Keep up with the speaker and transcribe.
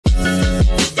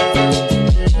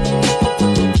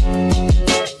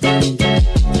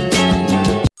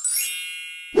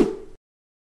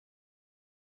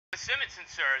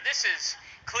listen, sir, this is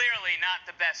clearly not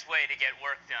the best way to get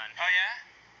work done. Oh,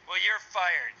 yeah? Well, you're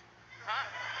fired. Huh?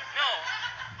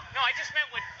 No, I just meant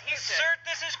what he said. Sir,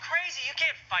 this is crazy. You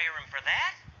can't fire him for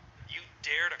that. You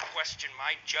dare to question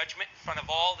my judgment in front of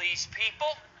all these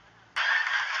people?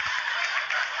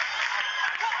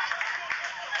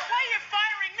 Why are you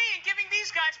firing me and giving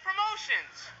these guys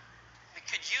promotions? I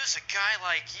could use a guy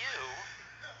like you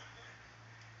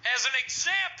as an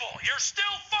example. You're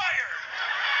still fired.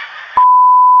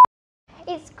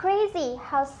 It's crazy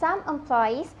how some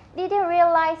employees didn't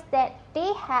realize that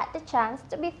they had the chance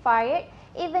to be fired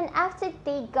even after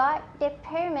they got their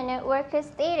permanent worker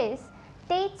status.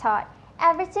 They thought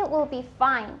everything will be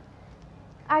fine.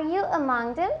 Are you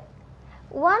among them?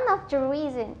 One of the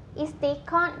reasons is they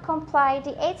can't comply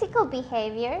the ethical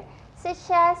behavior such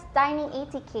as dining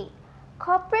etiquette.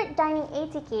 Corporate dining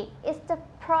etiquette is the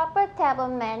proper table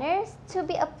manners to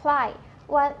be applied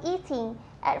while eating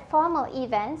at formal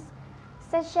events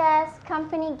such as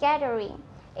company gathering.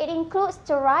 It includes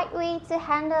the right way to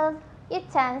handle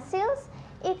utensils,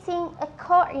 eating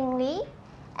accordingly,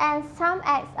 and some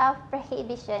acts of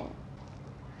prohibition.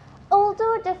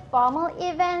 Although the formal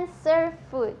events serve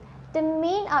food, the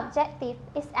main objective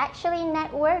is actually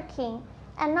networking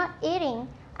and not eating.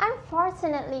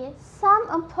 Unfortunately, some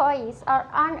employees are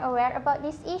unaware about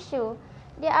this issue.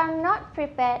 They are not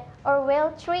prepared or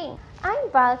well trained. I'm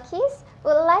Balqis,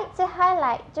 would like to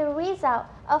highlight the result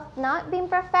of not being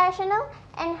professional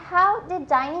and how the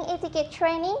dining etiquette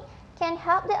training can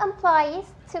help the employees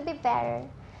to be better.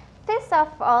 First of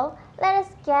all, let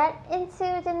us get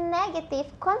into the negative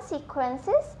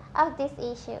consequences of this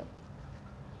issue.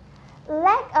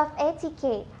 Lack of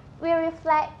etiquette will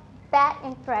reflect bad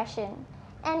impression.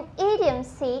 An idiom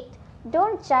said,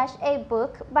 "Don't judge a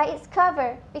book by its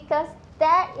cover," because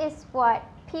that is what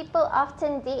people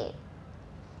often did.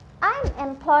 I'm an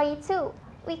employee too.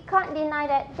 We can't deny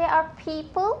that there are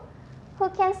people who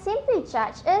can simply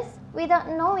judge us without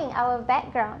knowing our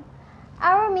background.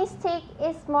 Our mistake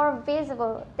is more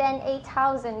visible than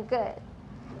 1,000 good.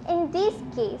 In this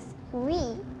case,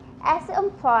 we, as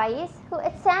employees who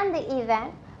attend the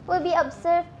event, will be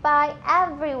observed by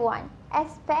everyone,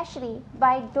 especially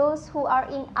by those who are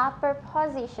in upper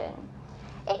position.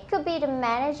 It could be the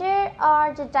manager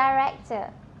or the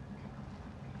director.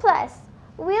 Plus,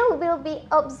 we will be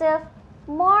observed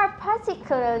more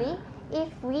particularly if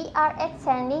we are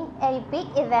attending a big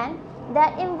event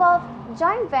that involves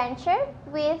joint venture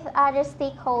with other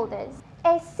stakeholders.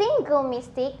 A single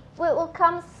mistake will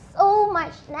welcome so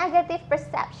much negative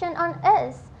perception on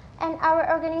us and our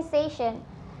organization.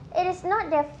 It is not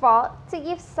their fault to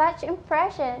give such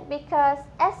impression because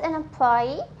as an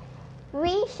employee,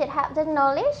 we should have the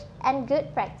knowledge and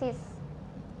good practice.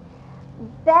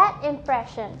 Bad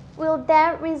impression will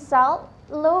then result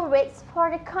low rates for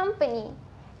the company.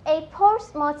 A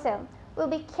post-mortem will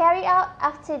be carried out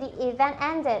after the event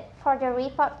ended for the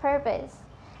report purpose.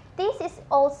 This is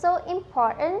also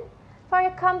important for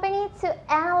the company to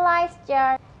analyze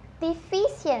their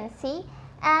deficiency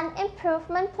and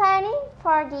improvement planning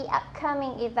for the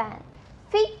upcoming event.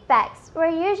 Feedbacks were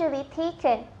usually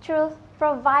taken through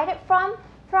provided from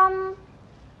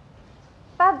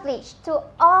published to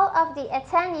all of the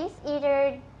attendees,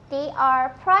 either they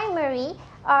are primary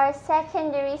or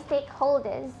secondary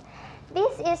stakeholders.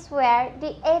 This is where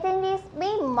the attendees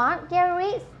may mark their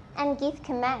rates and give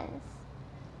comments.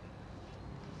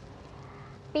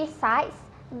 Besides,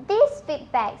 these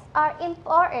feedbacks are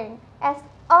important as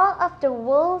all of the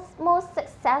world's most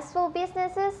successful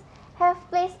businesses have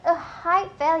placed a high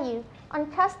value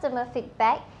on customer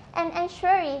feedback and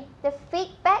ensuring the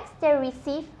feedbacks they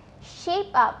receive shape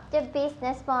up the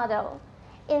business model.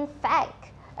 In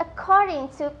fact, according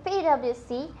to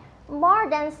PwC, more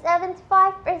than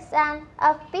 75%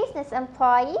 of business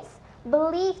employees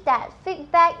believe that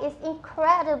feedback is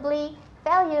incredibly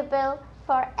valuable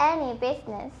for any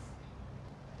business.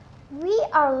 We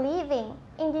are living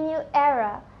in the new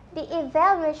era. The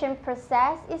evaluation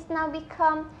process is now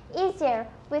become easier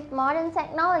with modern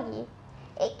technology.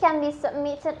 It can be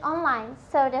submitted online,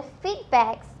 so the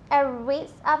feedbacks and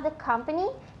rates of the company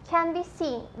can be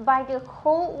seen by the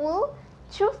whole world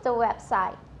through the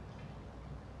website.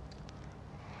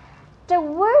 The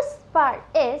worst part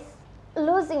is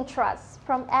losing trust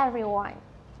from everyone.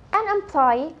 An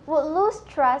employee would lose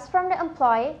trust from the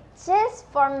employee just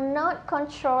for not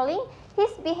controlling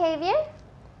his behavior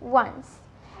once.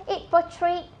 It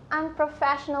portrayed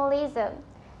unprofessionalism.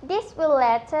 This will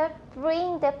later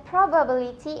bring the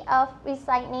probability of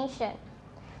resignation.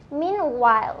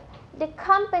 Meanwhile, the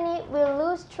company will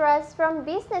lose trust from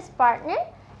business partners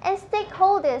and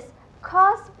stakeholders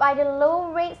caused by the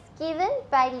low rates given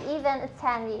by the event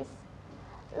attendees.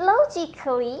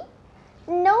 Logically,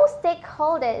 no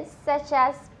stakeholders such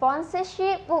as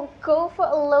sponsorship will go for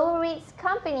a low-rates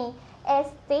company as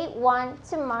they want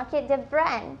to market their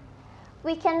brand.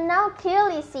 We can now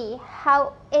clearly see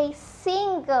how a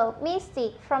single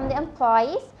mistake from the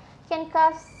employees can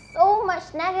cause so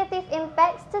much negative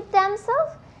impacts to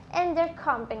themselves and their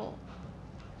company.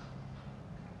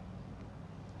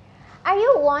 Are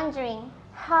you wondering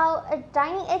how a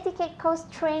dining etiquette course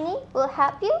training will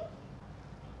help you?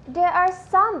 There are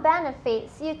some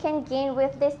benefits you can gain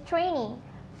with this training.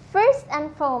 First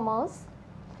and foremost,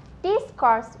 this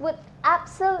course would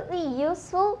absolutely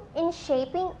useful in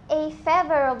shaping a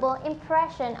favorable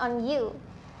impression on you.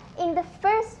 In the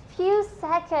first few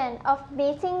seconds of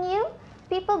meeting you,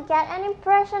 people get an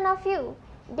impression of you.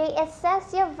 They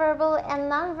assess your verbal and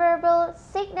non-verbal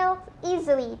signals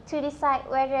easily to decide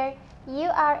whether you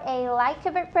are a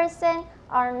likable person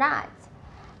or not.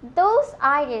 Those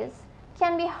ideas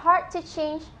can be hard to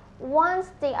change once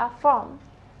they are formed.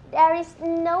 There is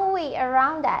no way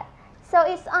around that, so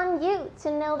it's on you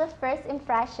to know the first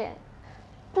impression.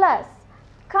 Plus,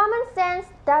 common sense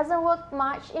doesn't work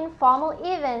much in formal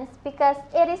events because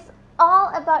it is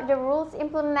all about the rules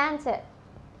implemented.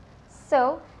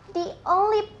 So, the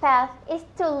only path is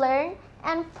to learn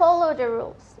and follow the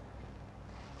rules.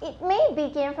 It may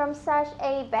begin from such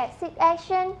a basic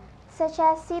action, such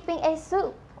as sipping a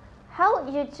soup. How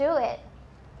would you do it?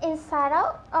 Inside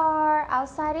out or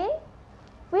outside in?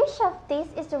 Which of these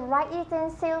is the right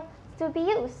utensil to be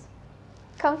used?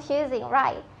 Confusing,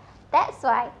 right? That's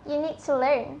why you need to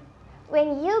learn.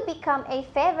 When you become a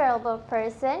favorable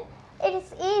person, it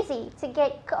is easy to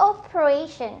get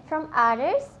cooperation from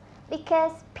others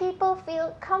because people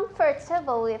feel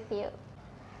comfortable with you.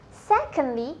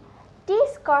 Secondly,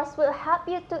 this course will help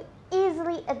you to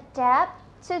easily adapt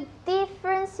to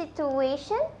different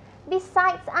situations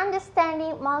besides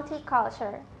understanding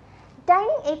multicultural.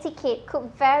 Dining etiquette could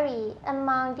vary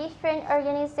among different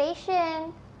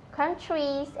organizations,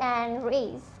 countries, and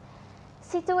race.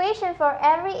 Situation for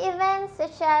every event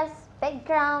such as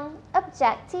background,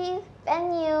 objective,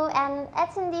 venue, and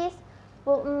attendees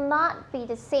will not be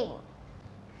the same.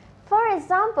 For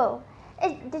example,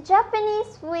 the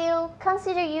Japanese will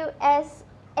consider you as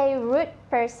a rude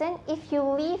person if you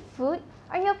leave food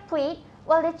on your plate,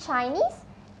 while the Chinese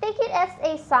take it as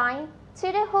a sign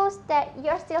to the host that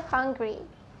you're still hungry.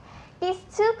 These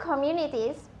two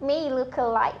communities may look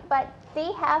alike, but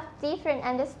they have different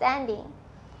understanding.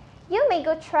 You may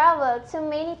go travel to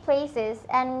many places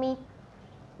and meet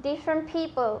different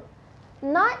people,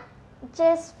 not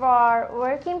just for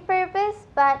working purpose,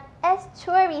 but as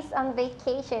tourists on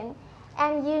vacation,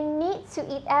 and you need to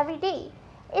eat every day.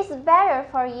 It's better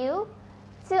for you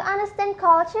to understand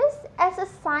cultures as a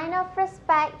sign of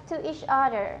respect to each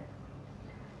other.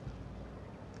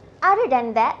 Other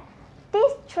than that,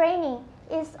 this training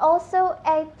is also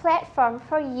a platform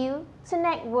for you to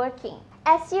networking.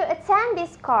 As you attend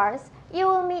this course, you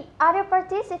will meet other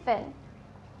participants.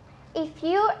 If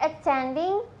you're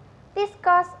attending this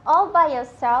course all by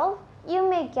yourself, you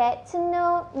may get to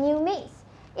know new mates.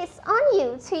 It's on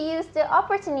you to use the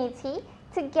opportunity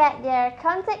to get their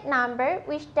contact number,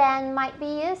 which then might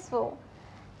be useful.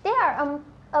 They are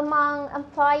among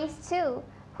employees too.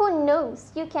 Who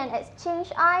knows, you can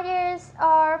exchange ideas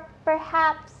or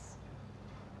perhaps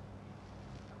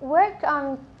work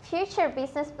on future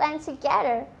business plans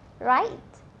together, right?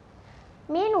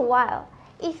 Meanwhile,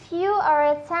 if you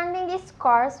are attending this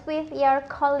course with your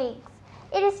colleagues,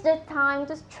 it is the time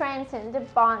to strengthen the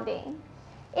bonding.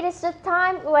 It is the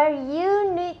time where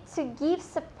you need to give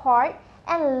support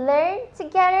and learn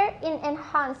together in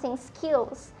enhancing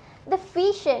skills. The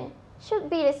vision should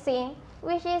be the same,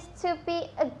 which is to be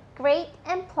a great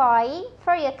employee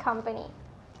for your company.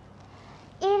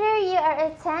 Either you are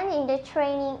attending the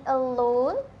training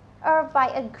alone or by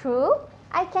a group,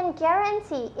 I can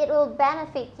guarantee it will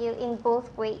benefit you in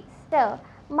both ways. So,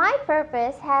 my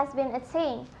purpose has been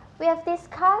attained. We have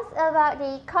discussed about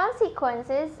the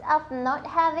consequences of not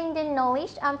having the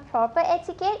knowledge on proper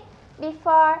etiquette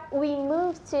before we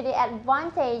move to the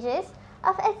advantages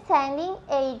of attending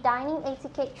a dining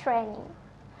etiquette training.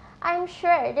 I'm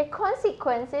sure the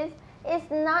consequences is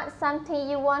not something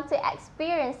you want to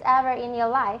experience ever in your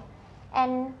life,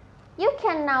 and you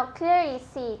can now clearly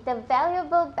see the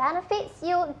valuable benefits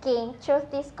you'll gain through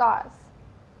this course.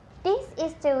 This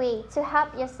is the way to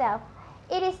help yourself.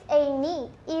 It is a need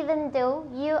even though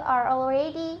you are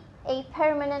already a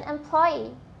permanent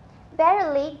employee.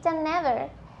 Better late than never.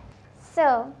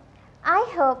 So, I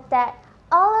hope that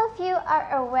all of you are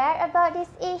aware about this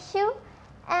issue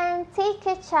and take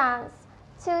a chance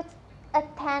to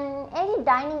attend any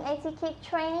dining etiquette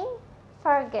training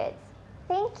for good.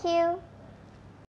 Thank you.